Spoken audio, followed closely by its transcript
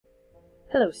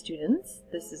Hello students,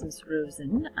 this is Ms.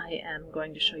 Rosen. I am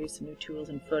going to show you some new tools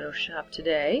in Photoshop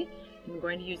today. I'm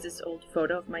going to use this old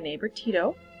photo of my neighbor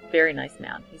Tito. Very nice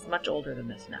man. He's much older than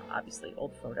this now, obviously,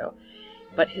 old photo.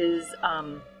 But his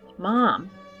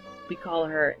mom, we call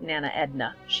her Nana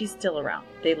Edna. She's still around.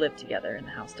 They live together in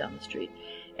the house down the street.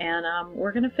 And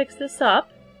we're going to fix this up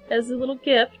as a little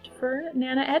gift for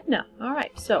Nana Edna.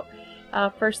 Alright, so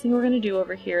first thing we're going to do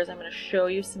over here is I'm going to show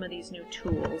you some of these new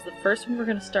tools. The first one we're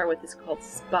going to start with is called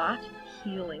Spot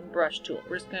Healing Brush Tool.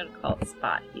 We're just going to call it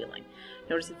Spot Healing.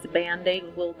 Notice it's a band-aid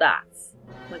with little dots.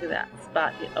 Look at that.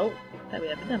 Spot Healing. Oh, we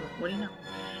have a demo. What do you know?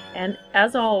 And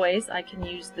as always, I can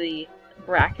use the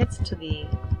brackets to the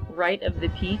right of the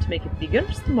P to make it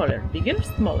Beginnersmoller.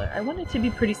 Beginnersmoller. I want it to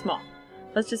be pretty small.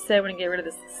 Let's just say I want to get rid of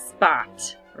this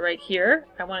spot right here.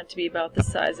 I want it to be about the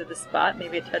size of the spot,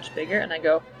 maybe a touch bigger, and I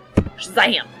go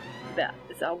Shazam! That.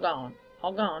 It's all gone.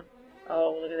 All gone.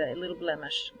 Oh, look at that. Little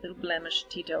blemish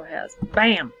Tito has.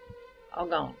 Bam! All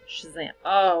gone. Shazam.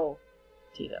 Oh,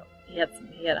 Tito. He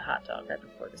had a hot dog right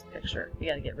before this picture. We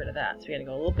got to get rid of that. So we got to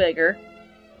go a little bigger.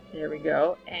 There we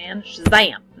go. And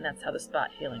Shazam! And that's how the spot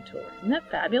healing tool works. Isn't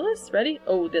that fabulous? Ready?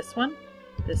 Oh, this one?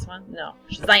 This one? No.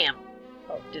 Shazam!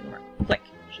 Oh, it didn't work. Click.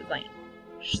 Shazam.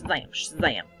 Shazam.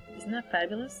 Shazam. Isn't that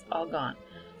fabulous? All gone.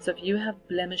 So if you have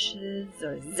blemishes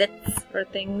or zits or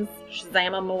things,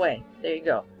 Shazam them away. There you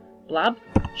go. Blob,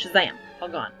 Shazam, all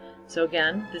gone. So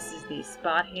again, this is the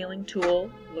spot healing tool.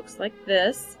 Looks like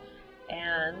this.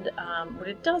 And what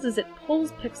it does is it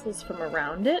pulls pixels from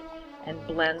around it and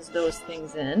blends those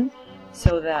things in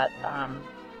so that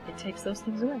it takes those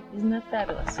things away. Isn't that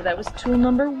fabulous? So that was tool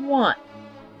number 1.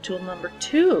 Tool number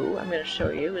 2 I'm going to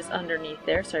show you is underneath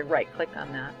there. So I right click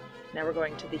on that. Now we're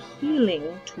going to the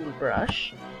healing tool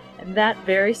brush, and that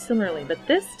very similarly, but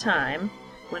this time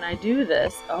when I do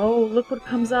this, oh, look what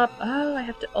comes up. Oh, I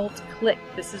have to alt click.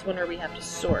 This is where we have to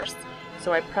source.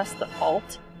 So I press the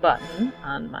alt button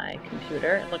on my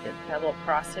computer, and look at that little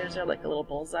crosshairs there, like a little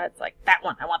bullseye. It's like, that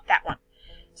one, I want that one.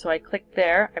 So I click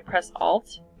there, I press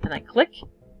alt, and I click.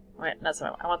 Wait, that's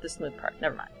what I want the smooth part.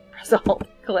 Never mind. Press alt,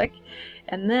 click,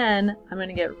 and then I'm going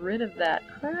to get rid of that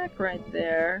crack right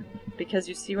there because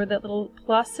you see where that little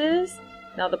plus is?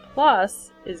 Now the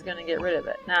plus is going to get rid of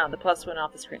it. Now the plus went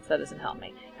off the screen, so that doesn't help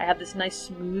me. I have this nice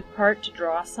smooth part to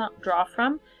draw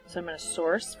from, so I'm going to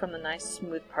source from the nice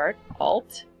smooth part,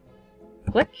 alt,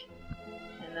 click,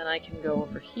 and then I can go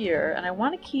over here, and I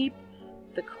want to keep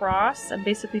the cross. I'm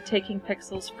basically taking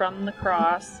pixels from the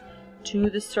cross to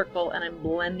the circle, and I'm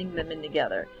blending them in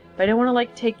together. But I don't want to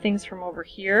like take things from over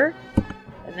here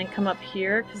and then come up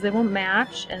here because they won't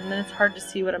match, and then it's hard to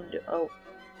see what I'm doing. Oh,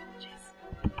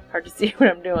 jeez. Hard to see what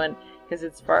I'm doing because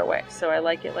it's far away. So I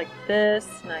like it like this,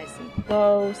 nice and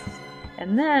close.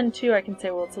 And then, too, I can say,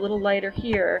 well, it's a little lighter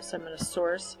here, so I'm going to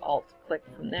source, alt-click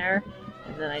from there,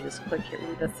 and then I just click here.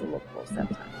 Ooh, that's a little close that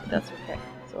time, but that's okay.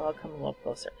 So I'll come a little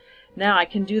closer. Now I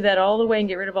can do that all the way and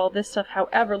get rid of all this stuff.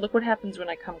 However, look what happens when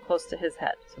I come close to his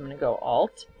head. So I'm going to go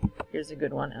alt. Here's a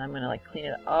good one, and I'm going to like clean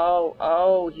it up.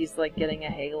 Oh, he's like getting a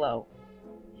halo.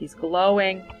 He's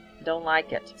glowing. Don't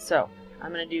like it. So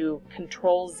I'm going to do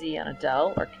Control Z on a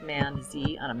Dell or Command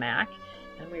Z on a Mac,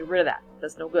 and get rid of that.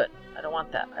 That's no good. I don't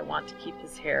want that. I want to keep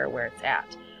his hair where it's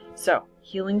at. So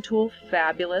healing tool,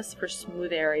 fabulous for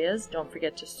smooth areas. Don't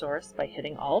forget to source by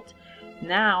hitting alt.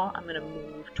 Now I'm going to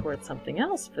move towards something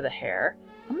else for the hair.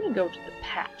 I'm going to go to the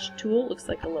patch tool. It looks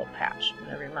like a little patch.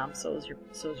 Whenever your mom sews your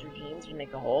jeans, you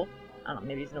make a hole. I don't know,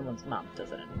 maybe no one's mom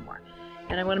does it anymore.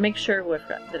 And I want to make sure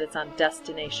that it's on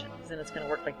destination, because then it's going to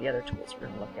work like the other tools we're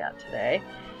going to look at today.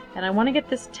 And I want to get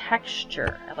this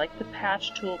texture. I like the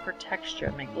patch tool for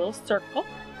texture. Make a little circle,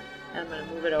 and I'm going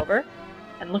to move it over.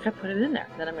 And look, I put it in there.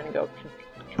 Then I'm going to go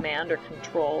Command or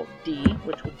Control D,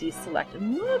 which will deselect.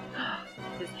 And look,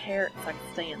 his hair, it's like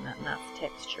staying that nice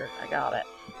texture. I got it.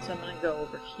 So I'm going to go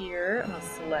over here. I'm going to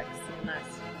select some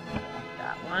nice, I don't want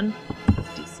that one. Let's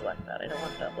deselect that. I don't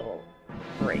want that little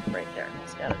break right there. I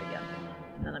almost got it again.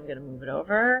 And then I'm going to move it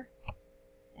over.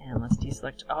 And let's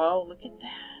deselect. Oh, look at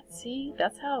that. See,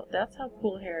 that's how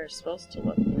cool hair is supposed to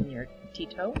look when you're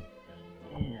Tito.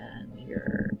 And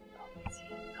you're, let's see,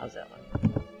 how's that look?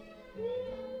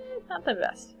 Not the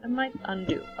best. I might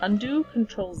undo. Undo,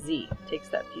 Control Z takes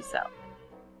that piece out.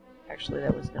 Actually,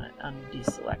 that was going to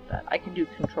deselect that. I can do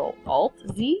Control Alt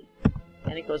Z,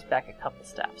 and it goes back a couple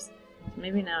steps. So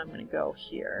maybe now I'm going to go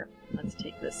here. Let's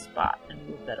take this spot and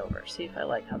move that over. See if I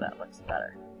like how that looks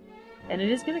better. And it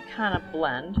is going to kind of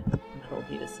blend. Control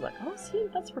D to select. Oh, see,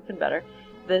 that's working better.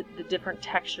 The different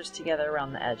textures together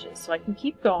around the edges. So I can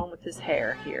keep going with his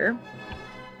hair here.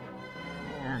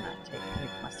 And I take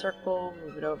my circle,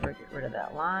 move it over, get rid of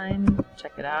that line,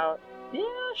 check it out. Yeah,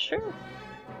 sure.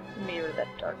 Let me get rid of that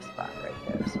dark spot right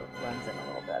there so it blends in a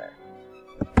little better.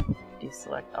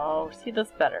 Deselect. Oh, see,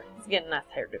 that's better. It's getting a nice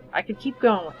hairdo. I could keep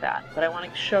going with that, but I want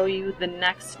to show you the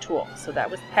next tool. So that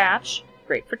was patch.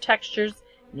 Great for textures.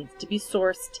 Needs to be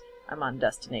sourced. I'm on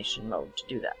destination mode to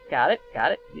do that. Got it?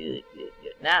 Got it? Good, good,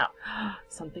 good. Now,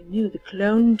 something new, the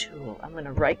clone tool. I'm going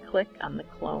to right-click on the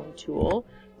clone tool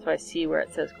so I see where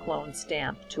it says clone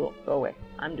stamp tool. Go away.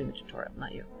 I'm doing the tutorial,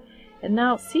 not you. And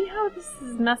now, see how this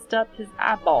has messed up his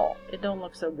eyeball? It don't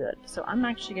look so good. So I'm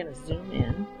actually going to zoom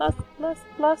in. Plus, plus,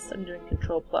 plus. I'm doing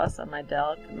Control plus on my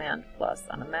Dell, Command plus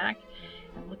on a Mac.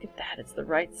 And look at that. It's the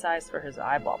right size for his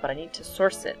eyeball. But I need to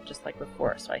source it just like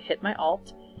before. So I hit my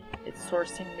Alt. It's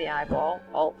sourcing the eyeball.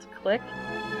 Alt, click.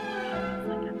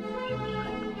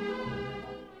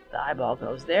 The eyeball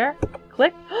goes there.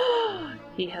 Click.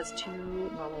 He has two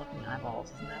normal-looking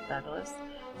eyeballs. Isn't that fabulous?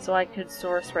 So I could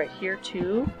source right here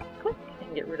too. Click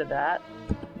and get rid of that.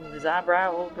 Move his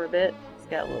eyebrow over a bit. It's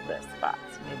got a little bit of spots.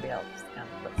 Maybe I'll just kind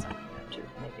of put something there too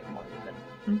to make it more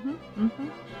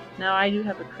even. Now I do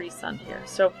have a crease on here.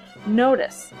 So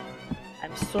notice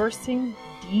I'm sourcing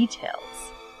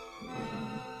details.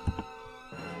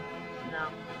 No,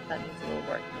 that needs a little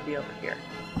work. Maybe over here.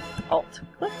 Alt,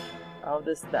 click. Oh,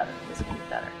 this is better. This can be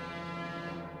better.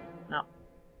 No,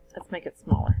 let's make it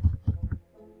smaller.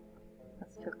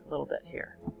 Let's click a little bit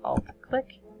here. Alt,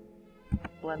 click.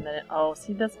 Blend that in. Oh,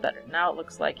 see, that's better. Now it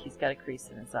looks like he's got a crease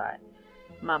in his eye.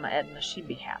 Mama Edna, she'd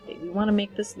be happy. We want to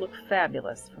make this look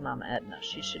fabulous for Mama Edna.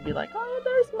 She should be like, oh,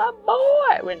 there's my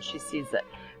boy, when she sees it.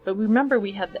 But remember,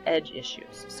 we had the edge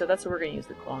issues. So that's what we're going to use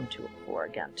the clone tool for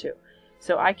again, too.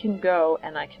 So I can go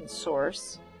and I can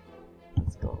source.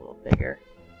 Let's go a little bigger.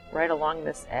 Right along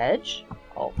this edge.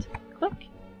 Alt, click.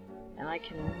 And I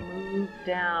can move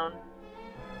down.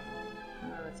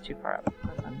 Oh, that's too far up.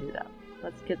 Let's undo that.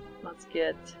 Let's get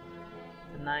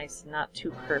a nice, not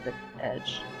too curved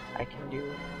edge. I can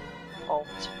do Alt,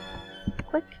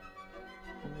 click,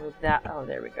 and move that. Oh,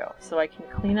 there we go. So I can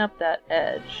clean up that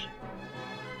edge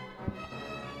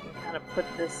and kind of put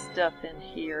this stuff in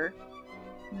here.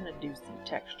 I'm going to do some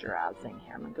texturizing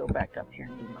here. I'm going to go back up here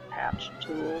and do my patch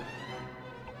tool.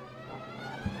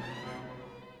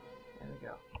 There we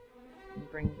go.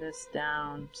 And bring this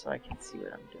down so I can see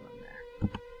what I'm doing there.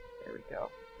 There we go.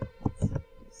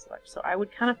 Let's select. So I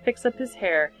would kind of fix up his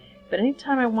hair, but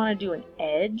anytime I want to do an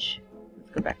edge,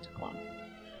 let's go back to clone.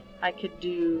 I could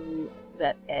do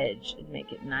that edge and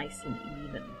make it nice and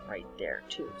even right there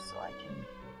too. So I can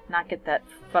not get that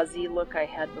fuzzy look I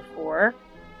had before,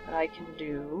 but I can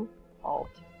do Alt,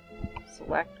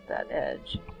 select that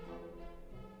edge,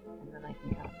 and then I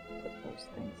can kind of put those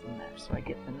things in there. So I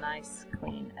get the nice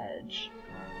clean edge.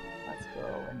 Let's go,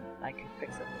 and I can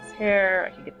fix up his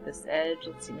hair. I can get this edge.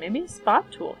 Let's see, maybe a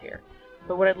spot tool here.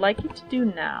 But what I'd like you to do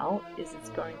now is it's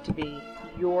going to be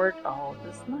your, oh,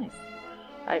 this is nice.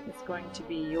 It's going to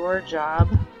be your job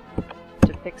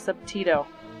to fix up Tito.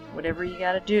 Whatever you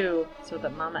gotta do so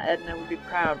that Mama Edna would be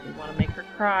proud. We want to make her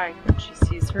cry when she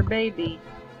sees her baby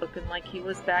looking like he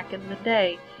was back in the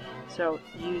day. So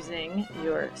using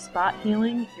your spot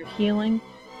healing, your healing,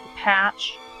 the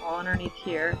patch, all underneath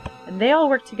here, and they all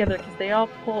work together because they all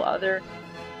pull other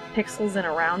pixels in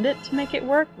around it to make it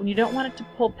work. When you don't want it to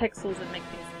pull pixels and make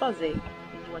things fuzzy, then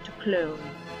you want to clone.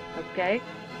 Okay?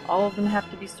 All of them have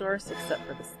to be sourced except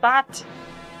for the spot.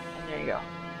 And there you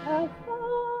go.